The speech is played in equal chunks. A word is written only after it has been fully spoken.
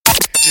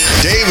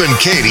Dave and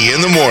Katie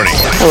in the morning.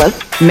 Hello.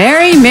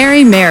 Mary,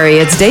 Mary, Mary.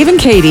 It's Dave and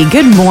Katie.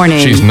 Good morning.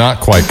 She's not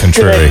quite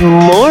contrary. Good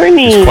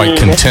morning. She's quite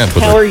content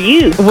with How are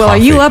you? Well, are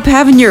you up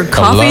having your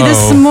coffee Hello.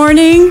 this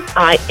morning?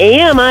 I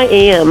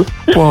am.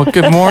 Well,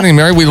 good morning,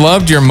 Mary. We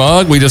loved your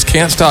mug. We just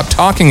can't stop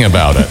talking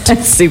about it.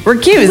 It's super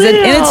cute. And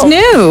it's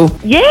Well, new.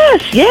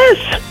 Yes.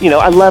 You know,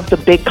 I love the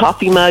big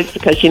coffee mugs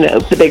because,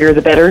 the bigger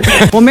the better.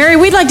 Well, Mary,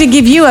 we'd like to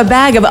give you a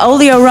bag of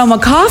Olioroma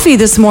coffee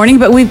this morning,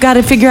 but we've got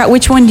to figure out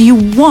which one do you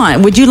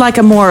want. Would you like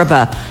a more of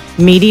a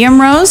medium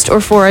roast or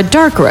for a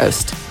dark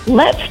roast?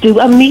 Let's do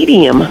a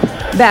medium.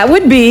 That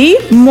would be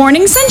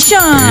Morning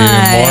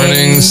Sunshine.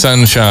 Morning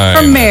sunshine.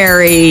 From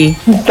Mary.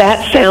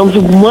 That sounds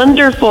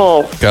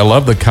wonderful. I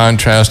love the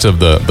contrast of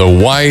the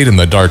white and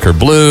the darker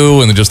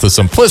blue and just the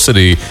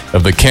simplicity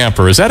of the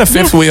camper. Is that a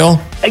fifth wheel?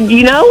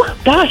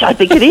 Gosh, I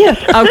think it is.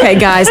 Okay,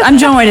 guys, I'm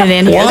joining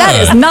in here. What? That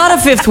is not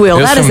a fifth wheel.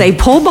 It's That is from- a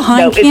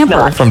pull-behind No, it's camper.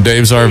 not. From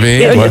Dave's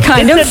RV? What?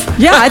 Kind of.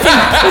 Yeah, I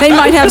think they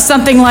might have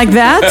something like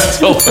that.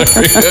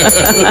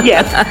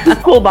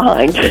 Yes, pull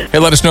behind. Hey,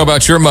 let us know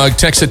about your mug.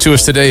 Text it to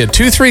us today at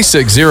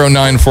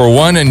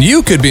 2360941, and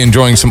you could be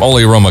enjoying some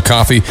Olioroma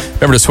coffee.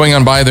 Remember to swing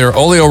on by there,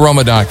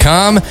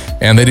 Olioroma.com,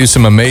 and they do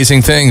some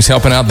amazing things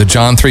helping out the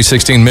John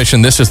 316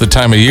 mission. This is the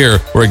time of year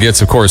where it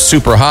gets, of course,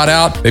 super hot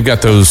out. They've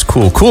got those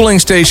cool cooling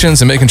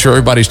stations and making sure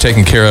everybody's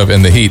taken care of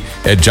in the heat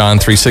at John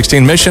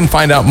 316 mission.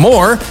 Find out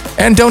more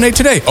and donate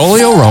today,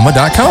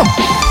 Olioroma.com.